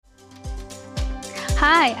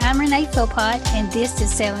Hi, I'm Renee Philpott, and this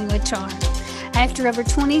is Selling with Charm. After over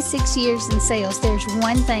 26 years in sales, there's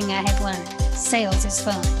one thing I have learned. Sales is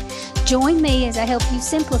fun. Join me as I help you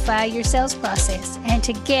simplify your sales process, and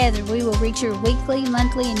together we will reach your weekly,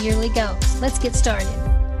 monthly, and yearly goals. Let's get started.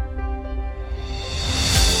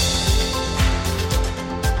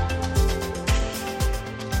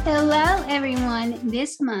 Hello, everyone.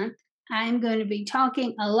 This month, I'm going to be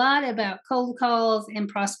talking a lot about cold calls and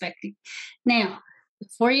prospecting. Now,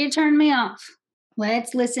 before you turn me off,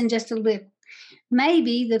 let's listen just a little.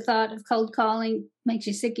 Maybe the thought of cold calling makes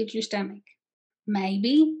you sick at your stomach.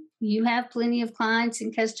 Maybe you have plenty of clients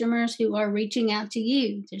and customers who are reaching out to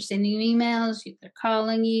you. They're sending you emails, they're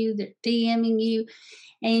calling you, they're DMing you,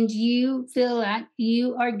 and you feel like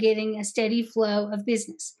you are getting a steady flow of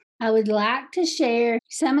business. I would like to share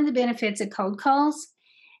some of the benefits of cold calls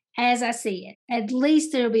as I see it. At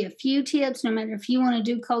least there'll be a few tips, no matter if you want to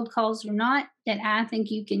do cold calls or not, that I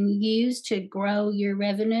think you can use to grow your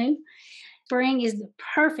revenue. Spring is the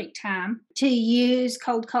perfect time to use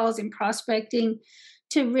cold calls and prospecting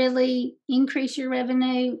to really increase your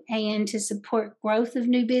revenue and to support growth of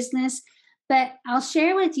new business. But I'll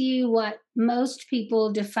share with you what most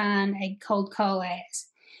people define a cold call as.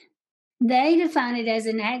 They define it as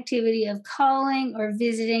an activity of calling or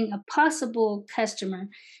visiting a possible customer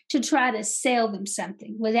to try to sell them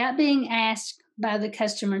something without being asked by the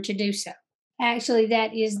customer to do so. Actually,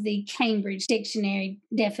 that is the Cambridge Dictionary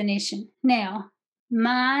definition. Now,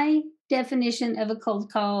 my definition of a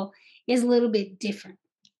cold call is a little bit different.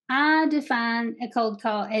 I define a cold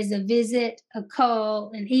call as a visit, a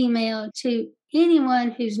call, an email to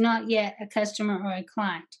anyone who's not yet a customer or a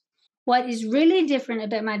client. What is really different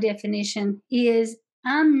about my definition is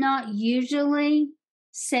I'm not usually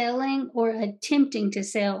selling or attempting to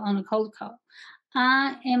sell on a cold call.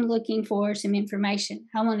 I am looking for some information.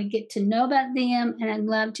 I want to get to know about them, and I'd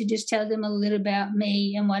love to just tell them a little about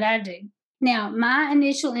me and what I do. Now, my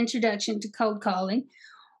initial introduction to cold calling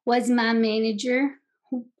was my manager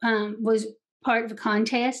was part of a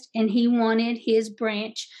contest, and he wanted his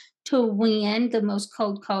branch to win the most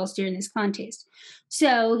cold calls during this contest.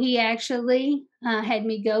 So he actually had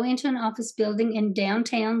me go into an office building in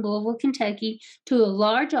downtown Louisville, Kentucky, to a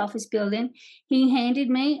large office building. He handed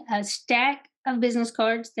me a stack of business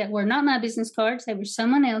cards that were not my business cards, they were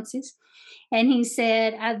someone else's. And he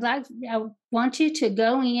said, I want you to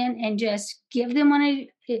go in and just give them one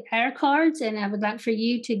of our cards, and I would like for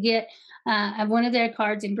you to get one of their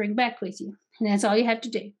cards and bring back with you. And that's all you have to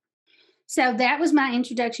do. So that was my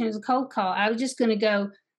introduction as a cold call. I was just going to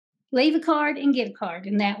go leave a card and get a card,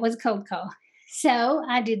 and that was a cold call. So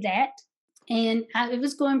I did that, and it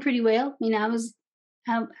was going pretty well. I mean,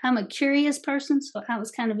 I'm a curious person, so I was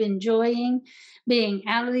kind of enjoying being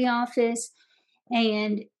out of the office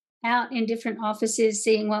and out in different offices,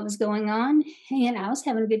 seeing what was going on, and I was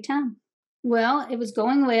having a good time. Well, it was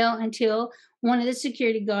going well until one of the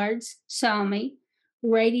security guards saw me,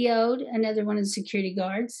 radioed another one of the security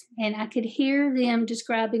guards, and I could hear them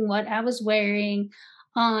describing what I was wearing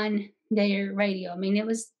on their radio. I mean, it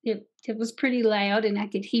was pretty loud, and I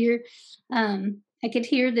could hear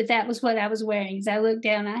that was what I was wearing. As I looked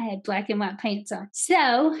down, I had black and white pants on.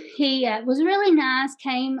 So he was really nice,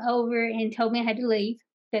 came over and told me I had to leave,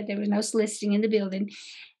 that there was no soliciting in the building.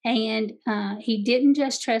 And he didn't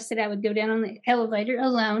just trust that I would go down on the elevator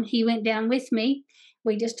alone. He went down with me.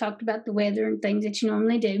 We just talked about the weather and things that you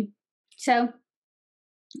normally do. So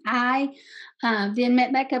I then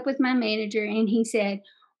met back up with my manager, and he said,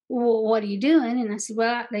 well, what are you doing? And I said,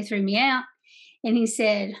 well, they threw me out. And he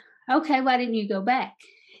said, okay, why didn't you go back?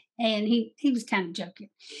 And he was kind of joking.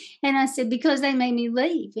 And I said, because they made me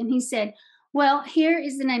leave. And he said, well, here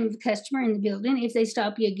is the name of the customer in the building. If they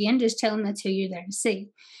stop you again, just tell them that's who you're there to see.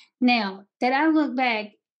 Now, that I look back,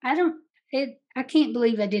 I can't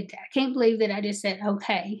believe I did that. I can't believe that I just said,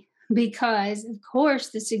 okay, because of course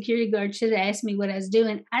the security guard should have asked me what I was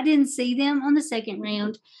doing. I didn't see them on the second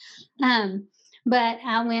round. But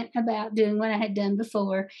I went about doing what I had done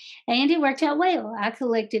before, and it worked out well. I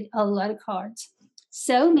collected a lot of cards.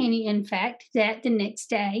 So many, in fact, that the next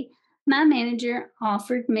day, my manager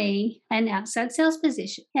offered me an outside sales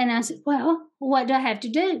position. And I said, well, what do I have to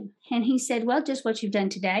do? And he said, well, just what you've done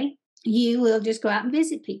today. You will just go out and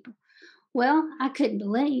visit people. Well, I couldn't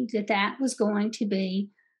believe that was going to be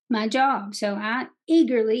my job. So I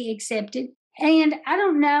eagerly accepted. And I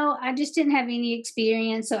don't know, I just didn't have any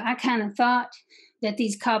experience. So I kind of thought that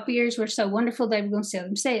these copiers were so wonderful, they were going to sell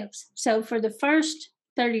themselves. So for the first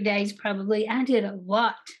 30 days, probably, I did a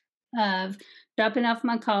lot of dropping off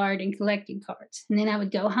my card and collecting cards. And then I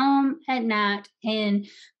would go home at night and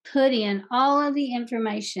put in all of the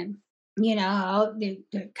information all the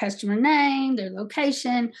customer name, their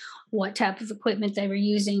location, what type of equipment they were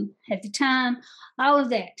using at the time, all of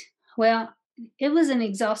that. Well, it was an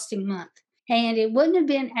exhausting month. And it wouldn't have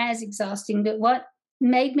been as exhausting, but what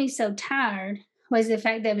made me so tired was the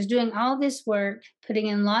fact that I was doing all this work, putting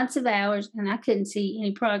in lots of hours, and I couldn't see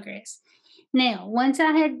any progress. Now, once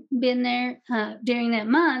I had been there during that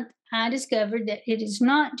month, I discovered that it is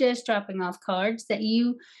not just dropping off cards, that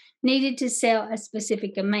you needed to sell a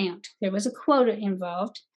specific amount. There was a quota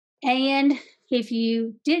involved. And if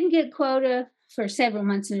you didn't get quota for several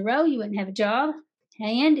months in a row, you wouldn't have a job.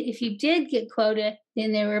 And if you did get quota,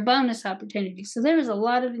 then there were bonus opportunities. So there was a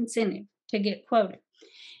lot of incentive to get quota.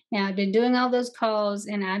 Now I've been doing all those calls,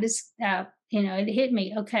 and I just, it hit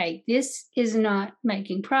me. Okay, this is not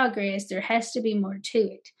making progress. There has to be more to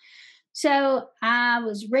it. So I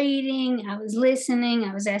was reading, I was listening,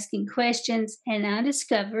 I was asking questions, and I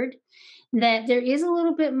discovered that there is a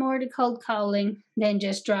little bit more to cold calling than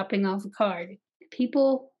just dropping off a card.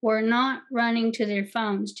 People were not running to their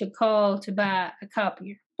phones to call to buy a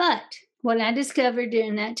copier. But what I discovered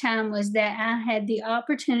during that time was that I had the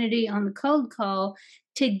opportunity on the cold call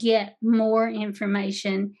to get more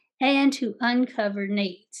information and to uncover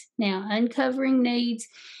needs. Now, uncovering needs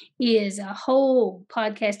is a whole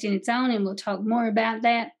podcast in its own, and we'll talk more about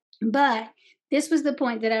that. But this was the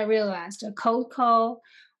point that I realized a cold call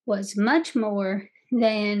was much more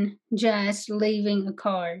than just leaving a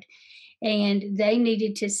card. And they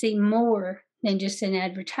needed to see more than just an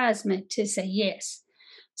advertisement to say yes.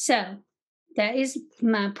 So that is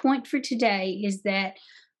my point for today, is that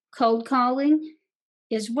cold calling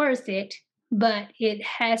is worth it, but it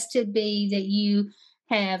has to be that you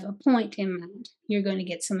have a point in mind. You're going to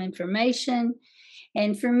get some information.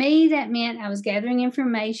 And for me, that meant I was gathering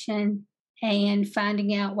information and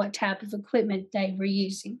finding out what type of equipment they were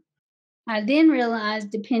using. I then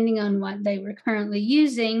realized, depending on what they were currently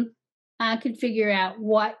using, I could figure out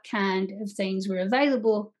what kind of things were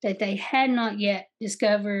available that they had not yet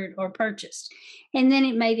discovered or purchased. And then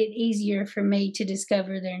it made it easier for me to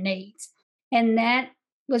discover their needs. And that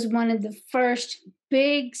was one of the first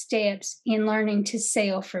big steps in learning to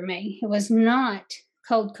sell for me. It was not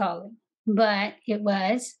cold calling, but it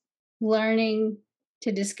was learning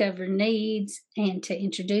to discover needs and to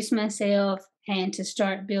introduce myself and to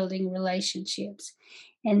start building relationships.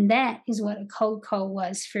 And that is what a cold call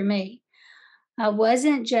was for me. I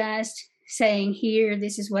wasn't just saying, here,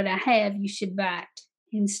 this is what I have, you should buy it.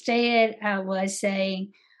 Instead, I was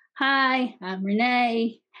saying, hi, I'm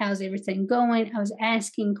Renee. How's everything going? I was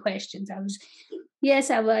asking questions. I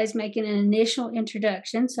was making an initial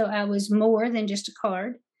introduction. So I was more than just a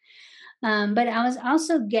card. But I was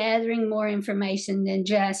also gathering more information than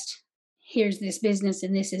just, here's this business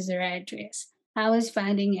and this is their address. I was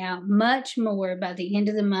finding out much more by the end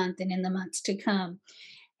of the month and in the months to come.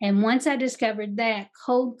 And once I discovered that,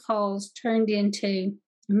 cold calls turned into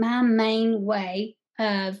my main way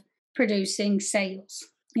of producing sales.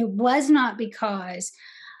 It was not because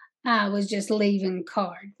I was just leaving a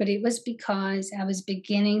card, but it was because I was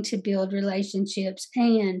beginning to build relationships,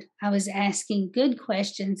 and I was asking good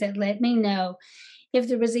questions that let me know if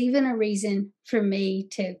there was even a reason for me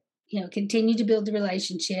to, continue to build the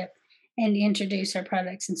relationship and introduce our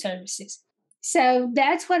products and services. So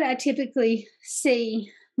that's what I typically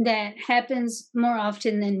see that happens more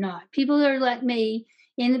often than not. People are like me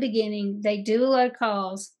in the beginning, they do a lot of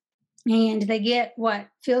calls and they get what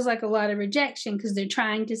feels like a lot of rejection because they're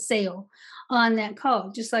trying to sell on that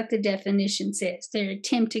call, just like the definition says. They're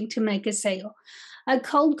attempting to make a sale. A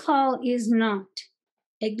cold call is not,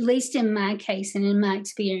 at least in my case and in my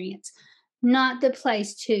experience, not the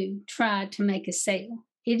place to try to make a sale.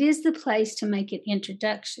 It is the place to make an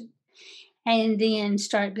introduction and then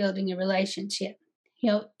start building a relationship.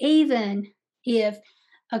 Even if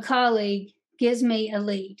a colleague gives me a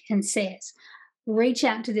lead and says, reach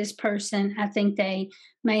out to this person, I think they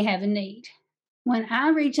may have a need. When I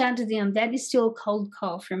reach out to them, that is still a cold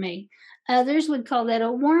call for me. Others would call that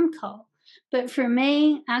a warm call. But for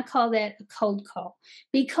me, I call that a cold call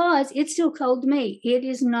because it's still cold to me. It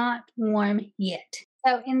is not warm yet.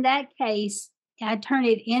 So in that case, I turn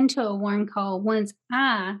it into a warm call once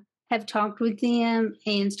I have talked with them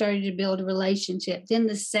and started to build a relationship. Then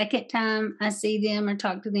the second time I see them or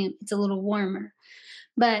talk to them, it's a little warmer.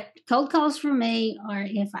 But cold calls for me are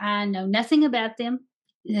if I know nothing about them,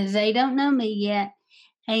 they don't know me yet,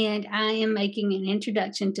 and I am making an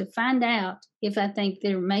introduction to find out if I think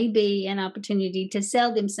there may be an opportunity to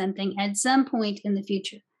sell them something at some point in the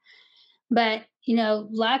future. But,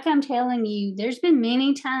 like I'm telling you, there's been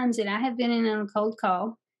many times that I have been in on a cold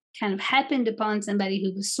call, kind of happened upon somebody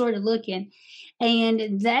who was sort of looking,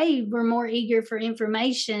 and they were more eager for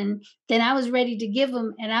information than I was ready to give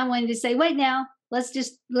them. And I wanted to say, wait now, let's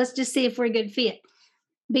just see if we're a good fit.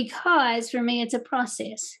 Because for me, it's a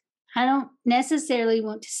process. I don't necessarily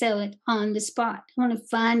want to sell it on the spot. I want to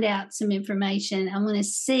find out some information. I want to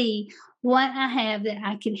see what I have that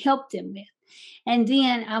I can help them with. And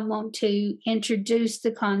then I want to introduce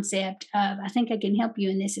the concept of, I think I can help you,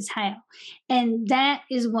 and this is how. And that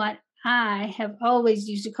is what I have always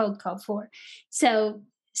used a cold call for. So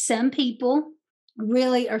some people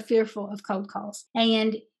really are fearful of cold calls.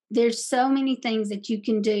 And there's so many things that you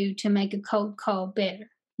can do to make a cold call better.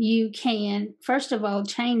 You can, first of all,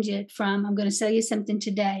 change it from, I'm going to sell you something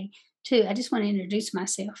today, to, I just want to introduce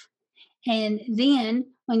myself. And then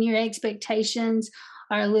when your expectations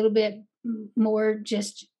are a little bit more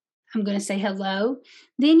just, I'm going to say hello,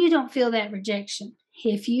 then you don't feel that rejection.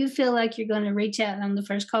 If you feel like you're going to reach out on the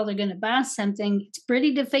first call, they're going to buy something, it's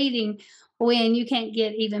pretty defeating when you can't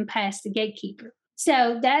get even past the gatekeeper.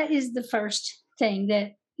 So that is the first thing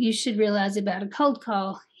that you should realize about a cold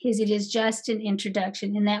call, is it is just an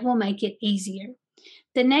introduction, and that will make it easier.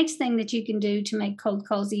 The next thing that you can do to make cold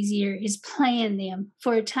calls easier is plan them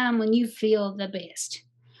for a time when you feel the best,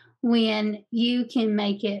 when you can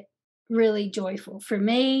make it really joyful. For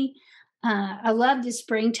me, I love the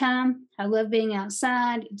springtime. I love being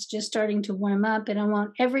outside. It's just starting to warm up, and I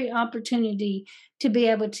want every opportunity to be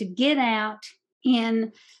able to get out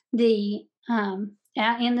in the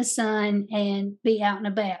sun and be out and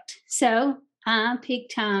about. So I pick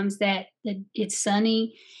times that it's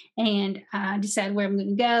sunny, and I decide where I'm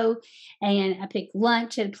going to go, and I pick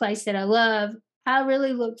lunch at a place that I love. I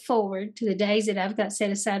really look forward to the days that I've got set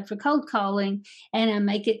aside for cold calling, and I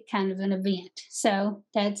make it kind of an event. So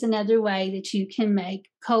that's another way that you can make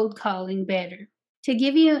cold calling better. To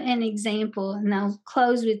give you an example, and I'll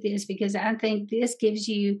close with this because I think this gives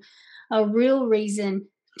you a real reason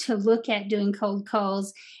to look at doing cold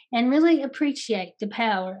calls and really appreciate the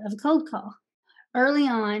power of a cold call. Early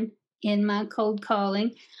on in my cold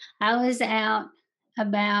calling, I was out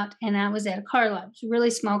about, and I was at a car lot. It was a really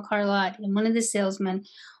small car lot, and one of the salesmen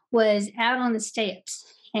was out on the steps,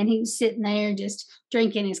 and he was sitting there just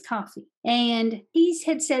drinking his coffee. And he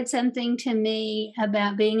had said something to me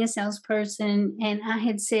about being a salesperson, and I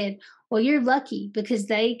had said, well, you're lucky because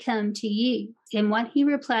they come to you. And what he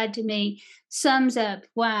replied to me sums up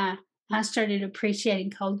why I started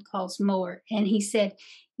appreciating cold calls more. And he said,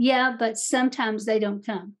 yeah, but sometimes they don't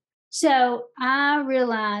come. So I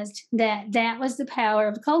realized that that was the power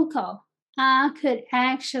of a cold call. I could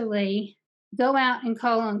actually go out and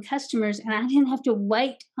call on customers, and I didn't have to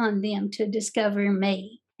wait on them to discover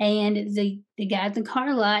me. And the guy at the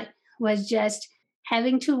car lot was just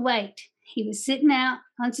having to wait. He was sitting out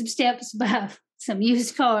on some steps above some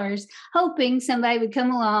used cars, hoping somebody would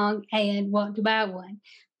come along and want to buy one.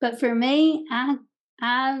 But for me,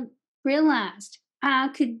 I realized I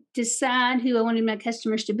could decide who I wanted my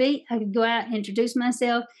customers to be. I could go out and introduce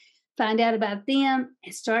myself, find out about them,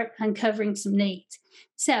 and start uncovering some needs.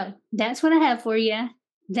 So that's what I have for you.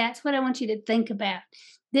 That's what I want you to think about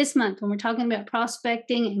this month when we're talking about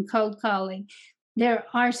prospecting and cold calling. There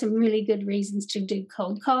are some really good reasons to do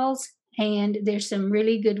cold calls, and there's some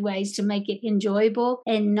really good ways to make it enjoyable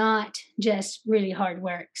and not just really hard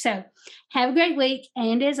work. So have a great week.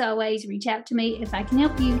 And as always, reach out to me if I can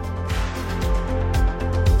help you.